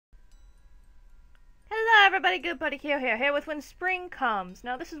everybody, Good Buddy here with When Spring Comes.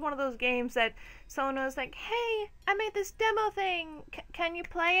 Now this is one of those games that someone was like, hey, I made this demo thing, can you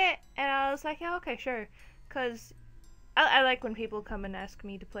play it? And I was like, yeah, okay, sure. Because I like when people come and ask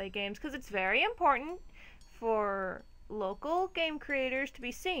me to play games, because it's very important for local game creators to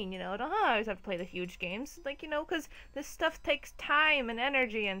be seen, you know. Don't always have to play the huge games, like, you know, because this stuff takes time and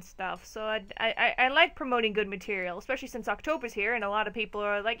energy and stuff. So I like promoting good material, especially since October's here and a lot of people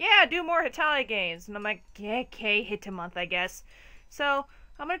are like, yeah, do more Hitalia games. And I'm like, yeah, okay, hit a month, I guess. So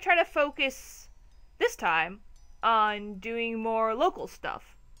I'm going to try to focus this time on doing more local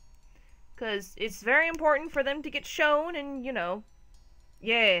stuff, because it's very important for them to get shown and, you know,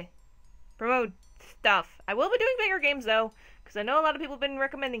 yeah, promote stuff. I will be doing bigger games though, because I know a lot of people have been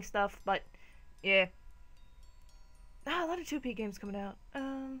recommending stuff, but yeah. A lot of 2P games coming out.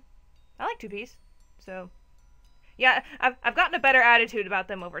 I like 2Ps, so yeah, I've gotten a better attitude about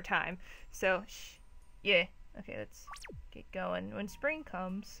them over time. So yeah. Okay, let's get going. When spring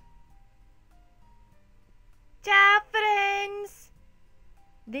comes. Ciao, friends!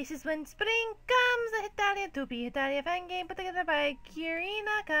 This is When Spring Comes, the Hitalia 2P Hitalia fan game put together by Kiri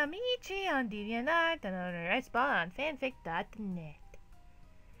Nakamichi on DeviantArt and on Iceball on fanfic.net.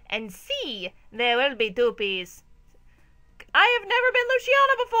 And see, there will be 2Ps. I have never been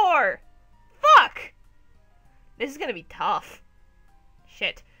Luciana before! Fuck! This is gonna be tough.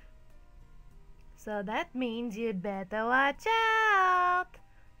 Shit. So that means you better watch out.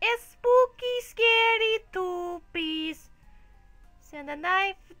 It's spooky, scary 2Ps. Send a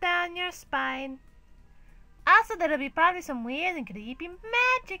knife down your spine. Also, there'll be probably some weird and creepy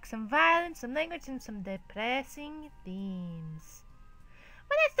magic, some violence, some language, and some depressing themes.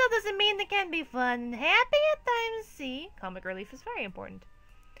 But that still doesn't mean they can't be fun and happy at times. See, comic relief is very important.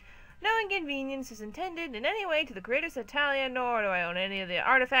 No inconvenience is intended in any way to the creators of Hitalia, nor do I own any of the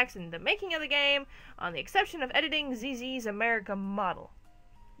artifacts in the making of the game, on the exception of editing ZZ's America model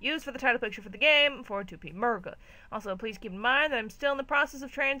used for the title picture for the game for 2P Merga. Also, please keep in mind that I'm still in the process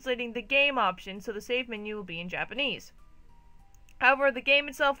of translating the game option, so the save menu will be in Japanese. However, the game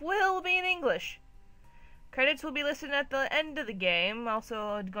itself will be in English. Credits will be listed at the end of the game,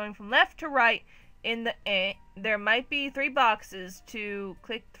 also going from left to right in the there might be 3 boxes to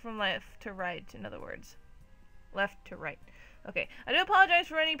click from left to right, in other words. Left to right. Okay, I do apologize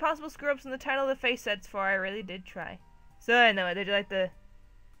for any possible screw-ups in the title of the face sets, for I really did try. So, I know, did you like the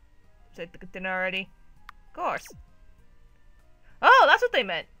dinner already? Of course. Oh, that's what they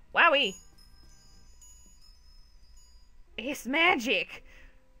meant. Wowie. It's magic.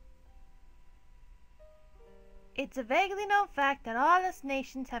 It's a vaguely known fact that all us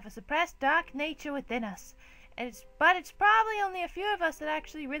nations have a suppressed dark nature within us. But it's probably only a few of us that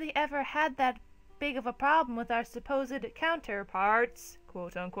actually really ever had that big of a problem with our supposed counterparts,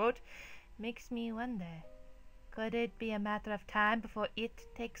 quote unquote. Makes me wonder. Could it be a matter of time before it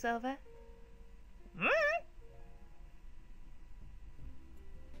takes over?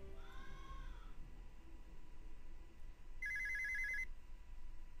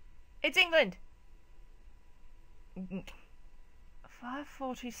 It's England!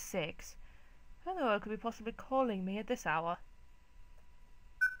 5:46. I don't know who could be possibly calling me at this hour.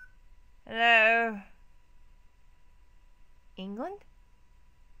 Hello? England?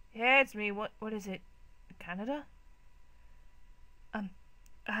 Yeah, it's me. What is it? Canada?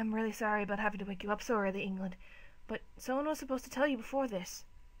 I'm really sorry about having to wake you up so early, England, but someone was supposed to tell you before this.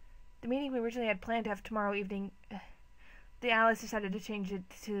 The meeting we originally had planned to have tomorrow evening, the Alice decided to change it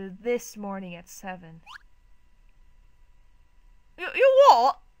to this morning at 7. You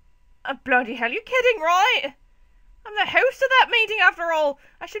what? Bloody hell, you kidding, right? I'm the host of that meeting after all.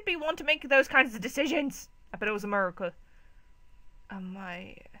 I should be one to make those kinds of decisions. I bet it was America.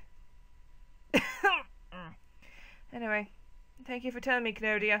 Anyway, thank you for telling me,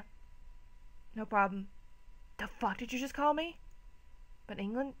 Canodia. No problem. The fuck did you just call me? But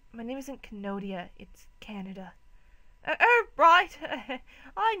England? My name isn't Canodia, it's Canada. Right.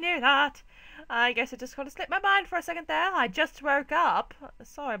 I knew that. I guess it just kind of slipped my mind for a second there. I just woke up.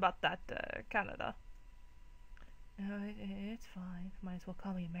 Sorry about that, Canada. No, it's fine. Might as well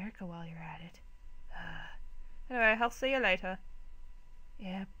call me America while you're at it. Anyway, I'll see you later.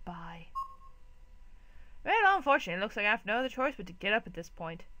 Yeah, bye. Well, unfortunately, it looks like I have no other choice but to get up at this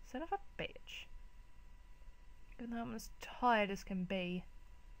point. Son of a bitch. Even though I'm as tired as can be.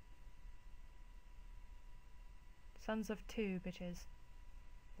 Sons of 2 bitches.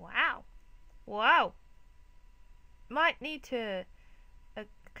 Wow. Wow. Might need to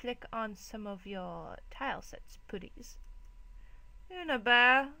click on some of your tile sets, putties. Una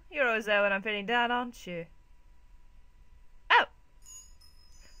bear, you're always there when I'm feeling down, aren't you? Oh!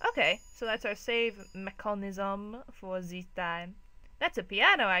 Okay, So that's our save mechanism for this time. That's a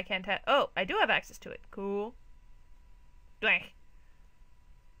piano I can't have. Oh, I do have access to it. Cool. Blank.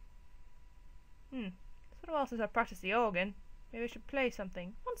 It's been a while since I practiced the organ. Maybe I should play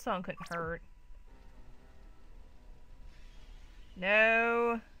something. One song couldn't hurt.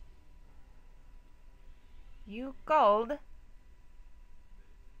 No. You called? Hey,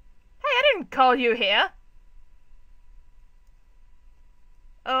 I didn't call you here.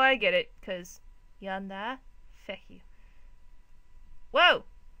 Oh, I get it, 'cause yonder. Feck you. Whoa!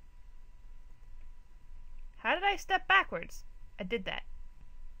 How did I step backwards? I did that.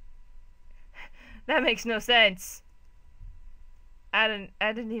 That makes no sense. I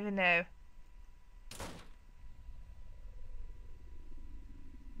didn't even know.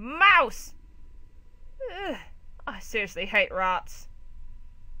 Mouse! Ugh, I seriously hate rats.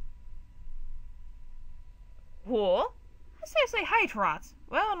 What? I seriously hate rats.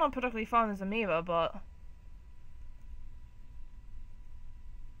 Well, I'm not particularly fond of them either, but...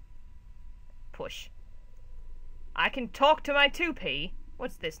 Push. I can talk to my 2p.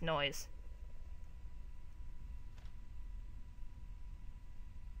 What's this noise?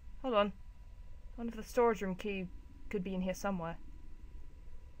 Hold on. I wonder if the storage room key could be in here somewhere.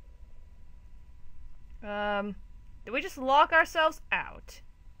 Did we just lock ourselves out?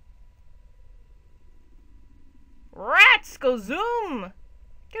 Rats, go zoom!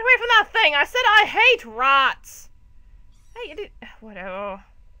 Get away from that thing! I said I hate rats! Hey, you did... Whatever.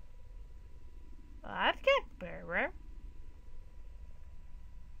 I'd get better.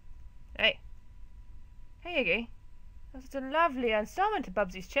 Hey. Hey, Iggy. That's a lovely installment to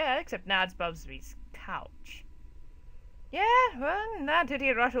Bubsy's chair, except now it's Bubsy's couch. Yeah, well, that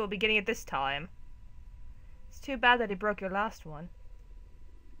idiot Rutter will be getting it this time. It's too bad that he broke your last one.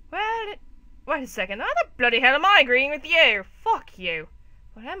 Well, wait a second. Why the bloody hell am I agreeing with you? Fuck you.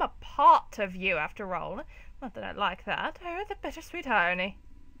 Well, I'm a part of you, after all. Not that I like that. Oh, the bittersweet irony.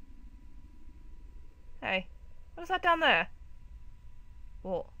 Hey, what is that down there?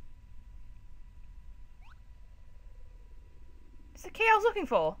 What? It's the key I was looking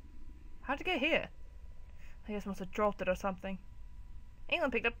for. How'd it get here? I guess I must have dropped it or something.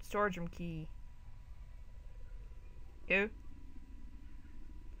 England picked up the storage room key. You?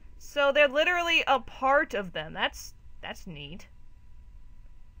 So they're literally a part of them. That's neat.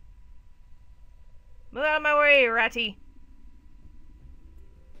 Move out of my way, ratty.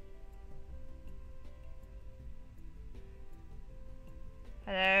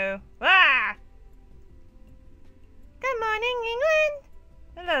 Hello. Ah! Good morning, England.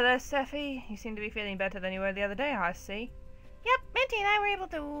 Hello there, Seffi. You seem to be feeling better than you were the other day, I see. Yep, Minty and I were able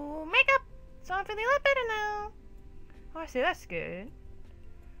to make up, so I'm feeling a lot better now. Oh, I see, that's good.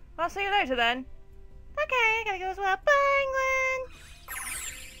 I'll see you later then. Okay, gotta go as well. Bye, England.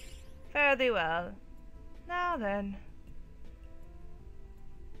 Fare thee well. Now then.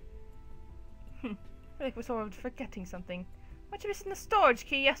 I feel like we're sort of forgetting something. Weren't you missing the storage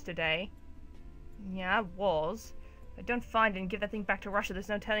key yesterday? Yeah, I was. If I don't find it and give that thing back to Russia, there's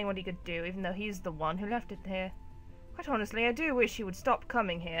no telling what he could do, even though he's the one who left it here. Quite honestly, I do wish he would stop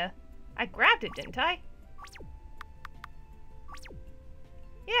coming here. I grabbed it, didn't I?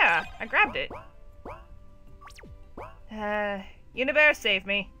 Yeah, I grabbed it. Unibear, save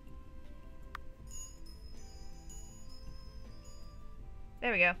me.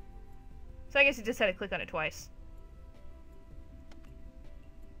 There we go. So I guess you just had to click on it twice.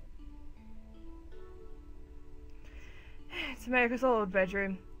 It's America's old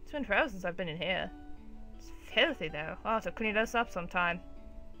bedroom. It's been forever since I've been in here. It's filthy though. I'll have to clean us up sometime.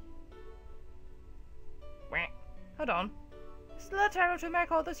 Hold on. This letter I wrote to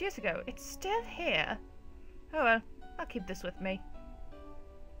America all those years ago. It's still here. Oh well, I'll keep this with me.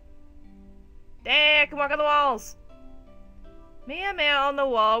 There, I can walk on the walls. Mia on the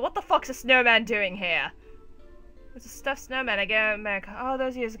wall. What the fuck's a snowman doing here? It's a stuffed snowman I gave America all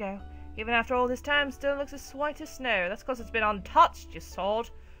those years ago. Even after all this time, still looks as white as snow. That's because it's been untouched, you sod.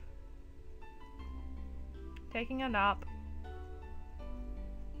 Taking a nap.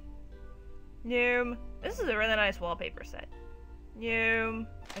 Noom. This is a really nice wallpaper set. Noom.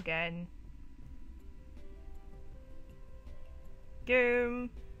 Again. Goom.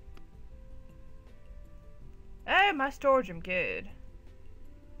 Oh, my storage room, good.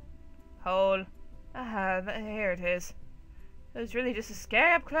 Hole. Ah, here it is. It's really just a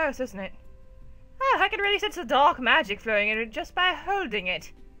scary up close, isn't it? Ah, I can really sense the dark magic flowing in it just by holding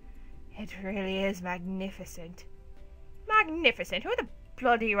it. It really is magnificent. Magnificent? Who in the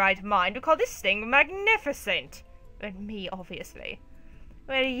bloody right mind would call this thing magnificent? Well, me, obviously.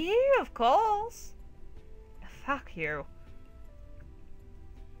 Well, you, of course. Fuck you.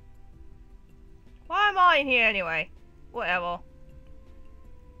 fine here anyway. Whatever.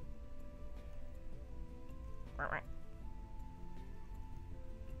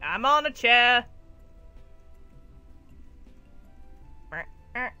 I'm on a chair.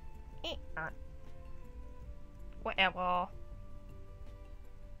 Whatever.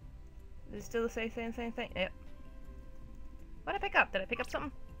 Is it still the same thing? Yep. What did I pick up? Did I pick up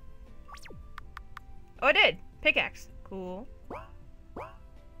something? Oh, I did! Pickaxe. Cool.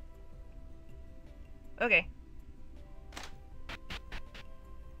 Okay.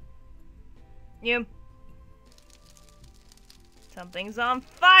 You. Something's on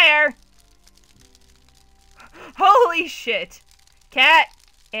fire! Holy shit! Cat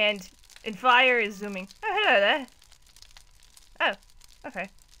and fire is zooming. Oh, hello there. Oh, okay.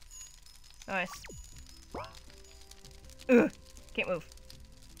 Nice. Ugh, can't move.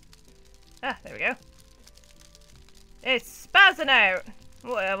 Ah, there we go. It's spazzing out.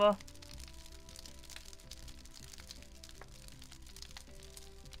 Whatever.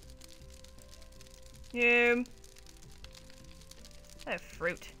 I have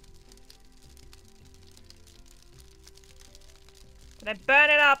fruit. Did I burn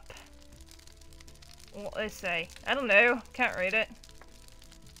it up? What does it say? I don't know. Can't read it.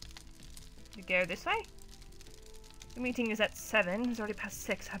 You go this way? The meeting is at 7. It's already past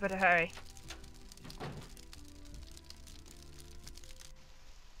 6. I better hurry.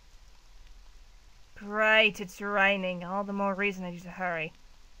 Great, it's raining. All the more reason I need to hurry.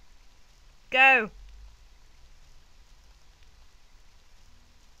 Go!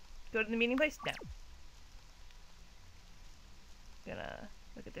 Go to the meeting place? No. Gonna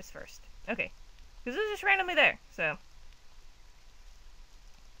look at this first. Okay. Because it was just randomly there, so.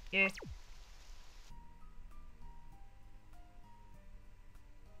 Yeah.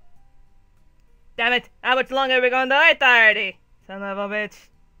 Damn it! How much longer are we going to wait already? Son of a bitch.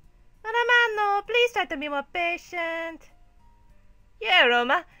 Romano, please try to be more patient. Yeah,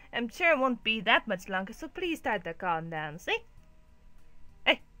 Roma. I'm sure it won't be that much longer, so please start to calm down, see?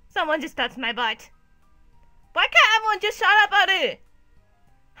 Hey, someone just touched my butt. Why can't everyone just shut up about it?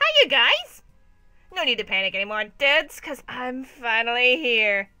 Hi, you guys! No need to panic anymore, dudes, because I'm finally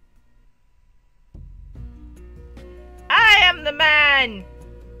here. I am the man!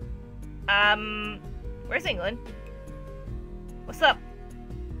 Where's England? What's up?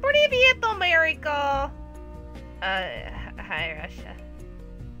 Привет, America! Hi, Russia.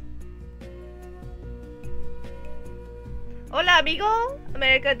 Hola, amigo!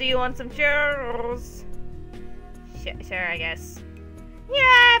 America, do you want some churros? Sure, I guess.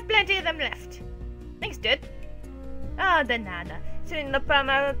 Yeah, plenty of them left. Thanks, dude. Ah, de nada. Sin la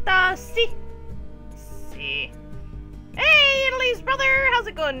panada, si. Si. Hey, Italy's brother! How's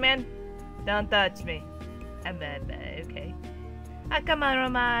it going, man? Don't touch me. I'm okay. Ah, come on,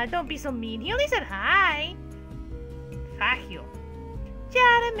 Roma. Don't be so mean. He only said hi. Fuck you.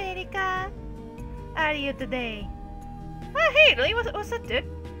 Ciao, America. How are you today? Oh, hey, Italy. What's up, dude?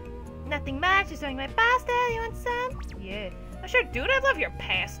 Nothing much. Just doing my pasta. You want some? Yeah. Oh, sure, dude. I love your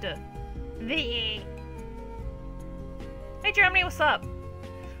pasta. Hey, Germany. What's up?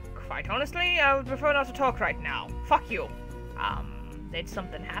 Quite honestly, I would prefer not to talk right now. Fuck you. Did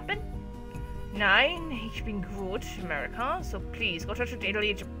something happen? Nein, ich bin gut, America, so please go touch with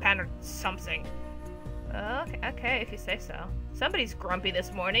Italy, Japan, or something. Okay, if you say so. Somebody's grumpy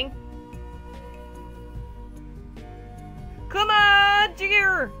this morning. Come on,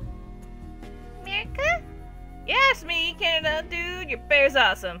 Jigger! America? Yes, me, Canada, dude, your bear's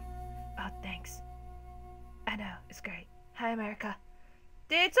awesome. Oh, thanks. I know, it's great. Hi, America.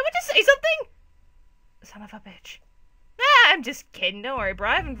 Did someone just say something? Son of a bitch. Ah, I'm just kidding. Don't worry, bro.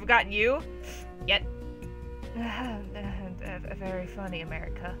 I haven't forgotten you. Yet. Very funny,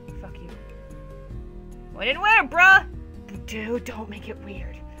 America. Fuck you. When and where, bruh? Dude, don't make it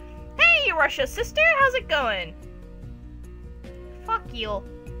weird. Hey, Russia sister. How's it going? Fuck you.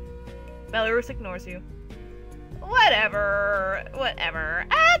 Belarus ignores you. Whatever.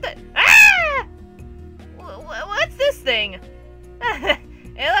 What's this thing?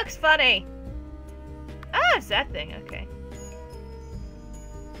 It looks funny. Ah, it's that thing. Okay.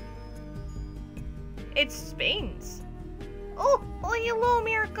 It's Spain's. Oh, hello,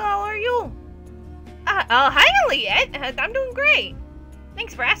 America. How are you? Hi, Elliot. I'm doing great.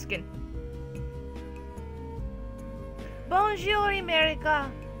 Thanks for asking. Bonjour, America.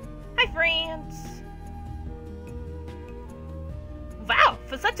 Hi, France. Wow,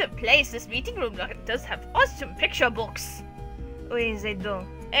 for such a place, this meeting room does have awesome picture books. Oui, they do.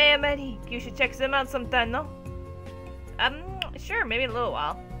 Hey, Maddie, you should check them out sometime, no? Sure, maybe in a little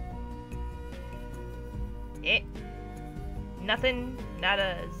while. Nothing, not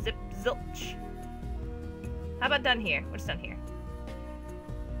a zip zilch. How about down here? What's down here?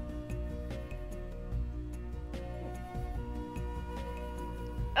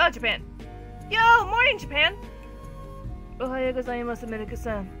 Oh, Japan. Yo, morning, Japan. Ohayou gozaimasu,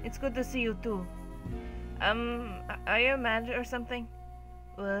 America-san. It's good to see you too. Are you mad or something?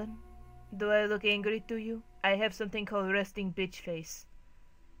 What? Do I look angry to you? I have something called resting bitch face.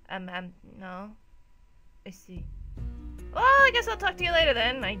 No. I see. Well, I guess I'll talk to you later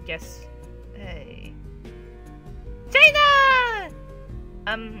then, I guess. Hey. China!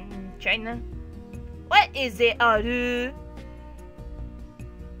 China? What is it, Aru?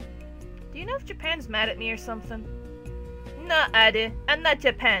 Do you know if Japan's mad at me or something? No, Aru. I'm not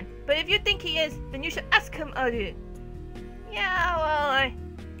Japan. But if you think he is, then you should ask him, Aru. Yeah, well,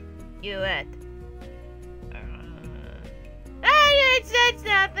 you what? It's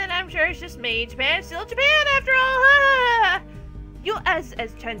nothing. I'm sure it's just me. Japan's still Japan after all. You as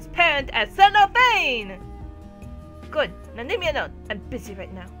transparent as Son of Bane. Good. Now leave me alone. I'm busy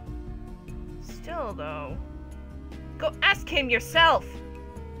right now. Still though, go ask him yourself.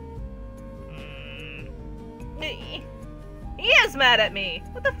 He is mad at me.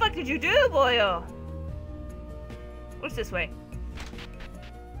 What the fuck did you do, boyo? What's this way?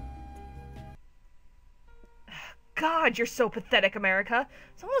 God, you're so pathetic, America.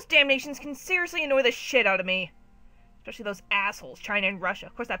 Some of those damn nations can seriously annoy the shit out of me. Especially those assholes, China and Russia.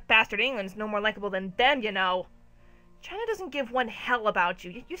 Of course, that bastard England's no more likable than them, you know. China doesn't give one hell about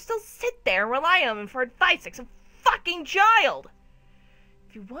you, yet you still sit there and rely on him for advice like some fucking child.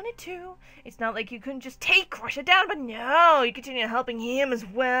 If you wanted to, it's not like you couldn't just take Russia down, but no, you continue helping him as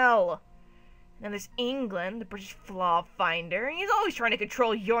well. Now there's England, the British flaw finder, and he's always trying to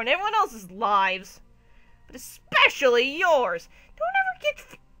control your and everyone else's lives. But especially yours.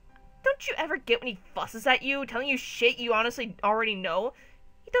 Don't you ever get when he fusses at you, telling you shit you honestly already know?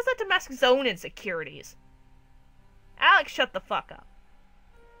 He does that to mask his own insecurities. Alex, shut the fuck up.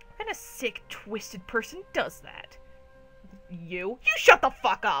 What kind of sick, twisted person does that? You shut the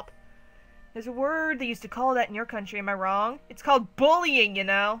fuck up! There's a word they used to call that in your country, am I wrong? It's called bullying, you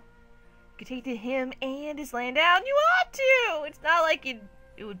know? You could take to him and his land down, you ought to! It's not like it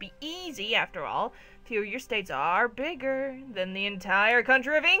would be easy, after all. Few of your states are bigger than the entire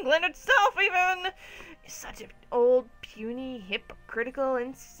country of England itself, even! It's such an old, puny, hypocritical,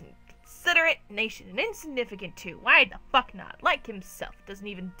 inconsiderate nation, and insignificant too. Why the fuck not? Like himself, doesn't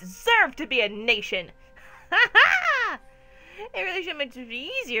even deserve to be a nation! Ha ha! It really should make it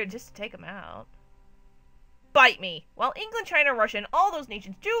easier just to take him out. Bite me! While England, China, Russia, and all those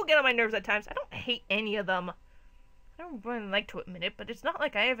nations do get on my nerves at times, I don't hate any of them. I don't really like to admit it, but it's not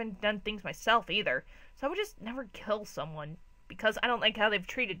like I haven't done things myself either. So I would just never kill someone, because I don't like how they've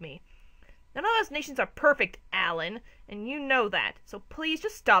treated me. None of those nations are perfect, Alan, and you know that. So please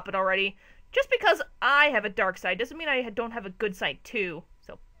just stop it already. Just because I have a dark side doesn't mean I don't have a good side too.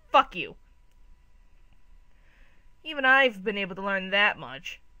 So fuck you. Even I've been able to learn that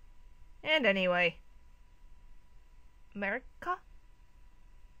much. And anyway. America?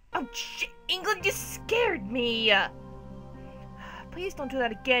 Oh shit, England just scared me! Please don't do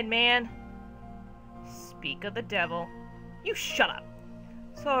that again, man. Speak of the devil. You shut up.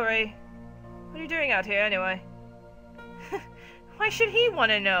 Sorry. What are you doing out here, anyway? Why should he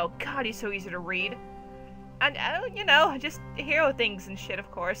want to know? God, he's so easy to read. And, you know, just hero things and shit, of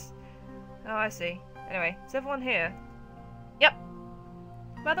course. Oh, I see. Anyway, is everyone here? Yep.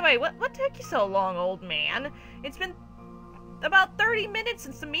 By the way, what took you so long, old man? It's been about 30 minutes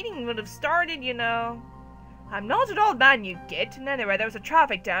since the meeting would have started, you know. I'm not an old man, you git. And anyway, there was a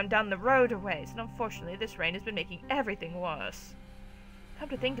traffic jam down the roadways, and unfortunately this rain has been making everything worse. Come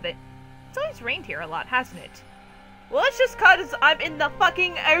to think of it, it's always rained here a lot, hasn't it? Well, it's just 'cause I'm in the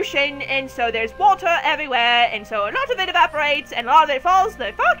fucking ocean, and so there's water everywhere, and so a lot of it evaporates, and a lot of it falls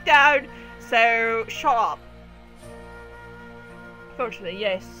the fuck down, so shut up. Fortunately,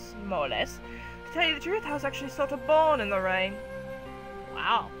 yes, more or less. To tell you the truth, I was actually sort of born in the rain.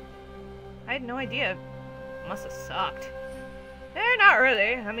 Wow. I had no idea. It must have sucked. Not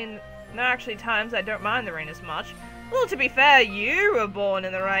really. I mean, there are actually times I don't mind the rain as much. Well, to be fair, you were born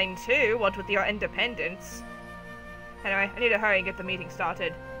in the rain too, what with your independence. Anyway, I need to hurry and get the meeting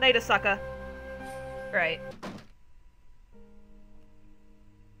started. Later, sucker. Right.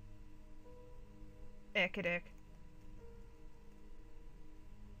 Ick.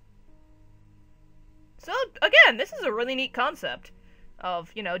 So, again, this is a really neat concept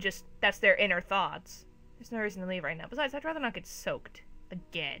of, you know, just, that's their inner thoughts. There's no reason to leave right now. Besides, I'd rather not get soaked.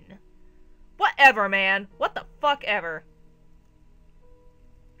 Again. Whatever, man. What the fuck ever.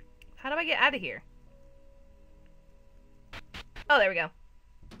 How do I get out of here? Oh, there we go.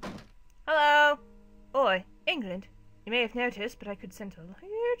 Hello. Oi. England. You may have noticed, but I could sense a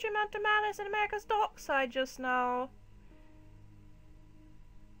huge amount of malice in America's dark side just now.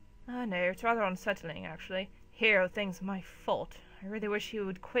 I know, it's rather unsettling, actually. Hero thinks my fault. I really wish he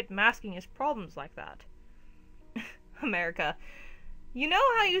would quit masking his problems like that. America. You know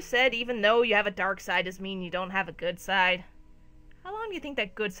how you said even though you have a dark side doesn't mean you don't have a good side? How long do you think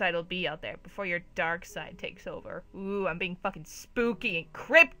that good side will be out there before your dark side takes over? Ooh, I'm being fucking spooky and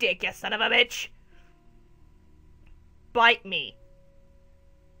cryptic, you son of a bitch! Bite me.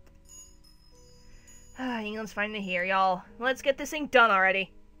 England's finally here, y'all. Let's get this thing done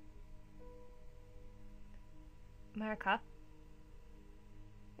already. America?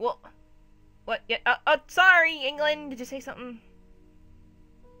 What? Yeah, sorry, England. Did you say something?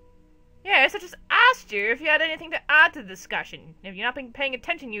 Yes, I just asked you if you had anything to add to the discussion. Have you not been paying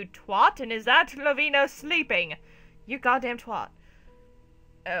attention, you twat? And is that Lavina sleeping? You goddamn twat.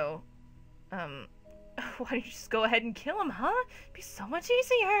 Oh. Why don't you just go ahead and kill him, huh? It'd be so much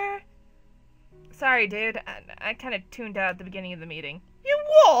easier. Sorry, dude. I kind of tuned out at the beginning of the meeting. You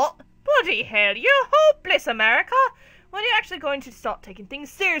what? Bloody hell, you're hopeless, America! When are you actually going to stop taking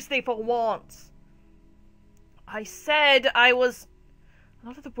things seriously for once? I said I was... A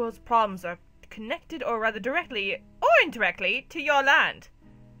lot of the world's problems are connected, or rather directly, or indirectly, to your land.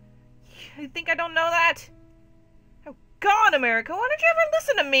 You think I don't know that? Oh God, America, why don't you ever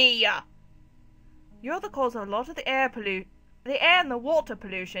listen to me? You're the cause of a lot of the air and the water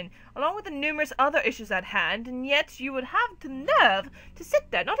pollution, along with the numerous other issues at hand, and yet you would have the nerve to sit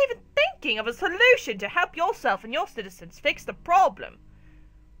there not even thinking of a solution to help yourself and your citizens fix the problem.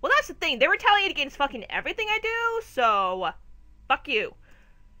 Well, that's the thing. They retaliate against fucking everything I do, so... fuck you.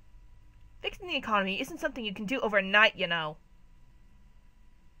 Fixing the economy isn't something you can do overnight, you know.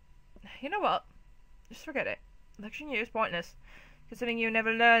 You know what? Just forget it. Lecturing you is pointless, considering you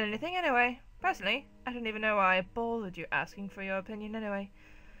never learn anything anyway. Personally, I don't even know why I bothered you asking for your opinion anyway.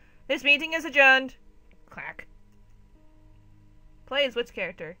 This meeting is adjourned. Clack. Play as which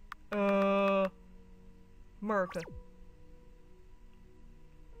character? America.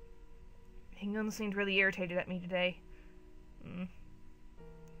 England seemed really irritated at me today. He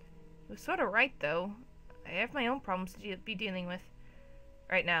was sort of right, though. I have my own problems to be dealing with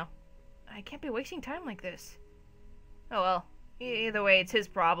right now. I can't be wasting time like this. Oh well. Either way, it's his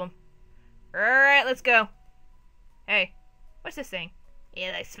problem. Alright, let's go. Hey, what's this thing?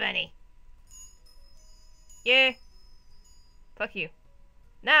 Yeah, that's funny. Yeah. Fuck you.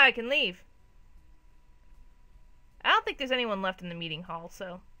 Now I can leave. I don't think there's anyone left in the meeting hall,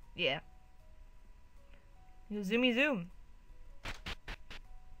 so yeah. Zoomy zoom.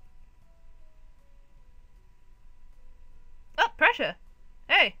 Oh, Pressure.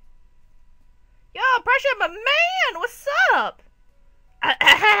 Hey. Yo, Pressure, my man! What's up?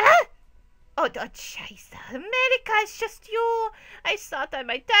 Oh, scheiße. America, it's just you. I thought I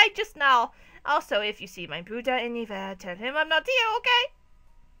might die just now. Also, if you see my Buddha anywhere, tell him I'm not here, okay?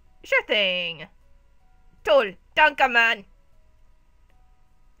 Sure thing. Toll, danke, man.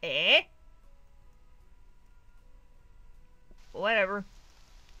 Eh? Whatever.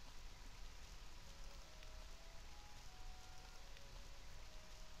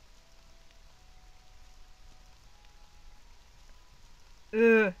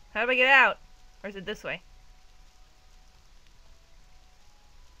 How do I get out? Or is it this way?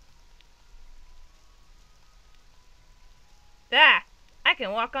 Ah! I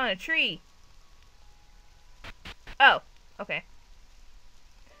can walk on a tree. Oh, okay.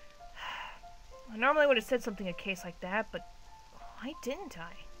 I normally would have said something in a case like that, but why didn't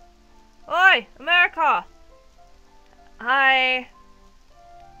I? Oi, America! I'm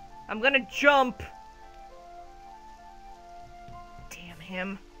gonna jump. Damn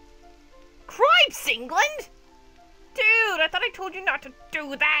him. Cripes, England! Dude, I thought I told you not to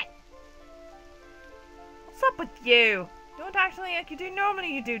do that. What's up with you? You don't actually like you do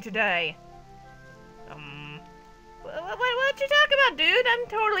normally you do today. What you talking about, dude? I'm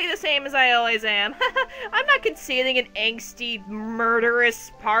totally the same as I always am. I'm not concealing an angsty,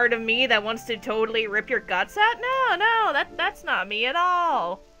 murderous part of me that wants to totally rip your guts out. No, that's not me at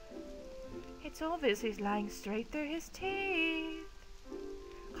all. It's obvious he's lying straight through his teeth.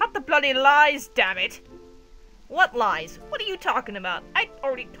 Cut the bloody lies, damn it! What lies? What are you talking about? I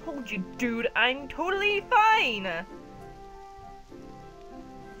already told you, dude, I'm totally fine.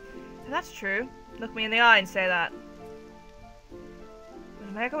 That's true. Look me in the eye and say that. When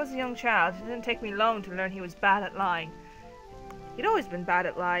America was a young child, it didn't take me long to learn he was bad at lying. He'd always been bad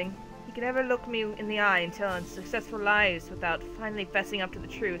at lying. He could never look me in the eye and tell successful lies without finally fessing up to the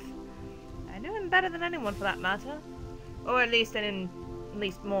truth. I knew him better than anyone for that matter. Or at least I didn't at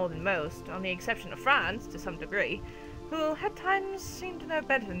least more than most, on the exception of France, to some degree, who at times seem to know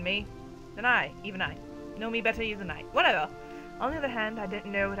better than me. Even I. Know me better even than I. Whatever. On the other hand, I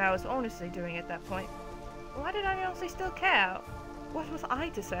didn't know what I was honestly doing at that point. Why did I honestly still care? What was I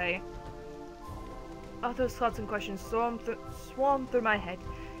to say? All those thoughts and questions swarmed through my head.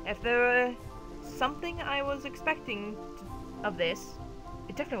 If there were something I was expecting of this,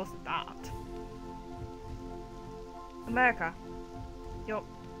 it definitely wasn't that. America. You're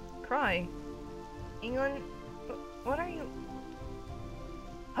crying. England, what are you?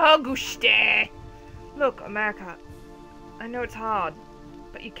 Auguste! Look, America, I know it's hard,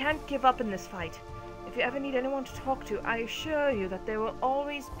 but you can't give up in this fight. If you ever need anyone to talk to, I assure you that there will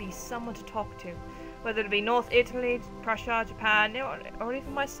always be someone to talk to. Whether it be North Italy, Prussia, Japan, or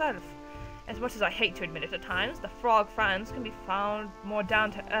even myself. As much as I hate to admit it at times, the Frog Franz can be found more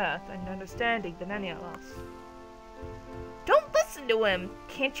down to earth and understanding than any of us. Don't listen to him!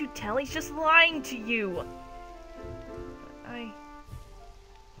 Can't you tell he's just lying to you?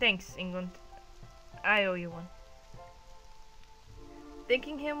 Thanks, England. I owe you one.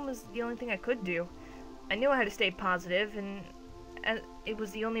 Thanking him was the only thing I could do. I knew I had to stay positive, and it was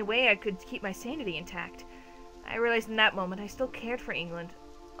the only way I could keep my sanity intact. I realized in that moment I still cared for England.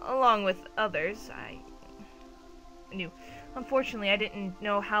 Along with others, I knew. Unfortunately, I didn't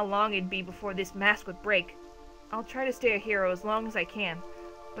know how long it'd be before this mask would break. I'll try to stay a hero as long as I can,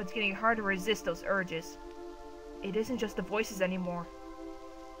 but it's getting hard to resist those urges. It isn't just the voices anymore.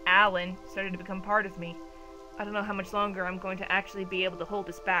 Alan started to become part of me. I don't know how much longer I'm going to actually be able to hold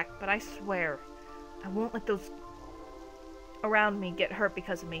this back, but I swear, I won't let those around me get hurt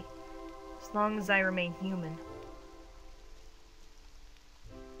because of me, as long as I remain human.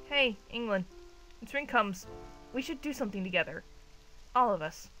 Hey, England. When spring comes, we should do something together. All of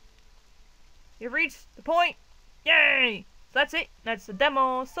us. You've reached the point. Yay! So that's it. That's the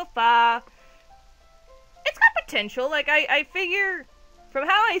demo so far. It's got potential. Like, I figure, from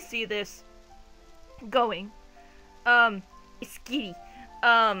how I see this going, it's skitty.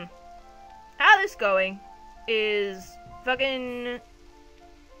 How this going is fucking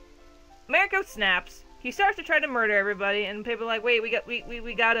Americo snaps. He starts to try to murder everybody, and people are like, wait, we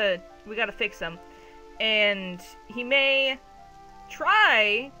gotta fix him. And he may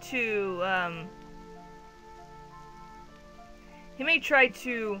try to,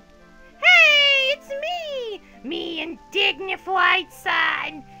 hey, it's me! Me and Dignified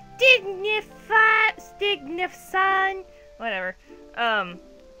Son! Son! Whatever.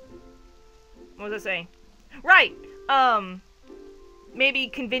 What was I saying? Right! Maybe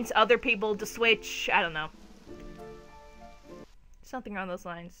convince other people to switch, I don't know. Something around those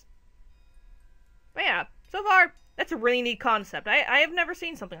lines. But yeah, so far, that's a really neat concept. I have never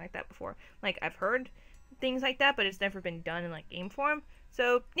seen something like that before. Like, I've heard things like that, but it's never been done in, like, game form.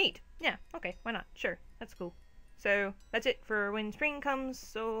 So, neat. Yeah, okay, why not? Sure, that's cool. So, that's it for When Spring Comes,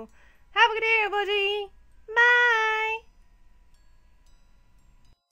 so have a good day, everybody! Bye!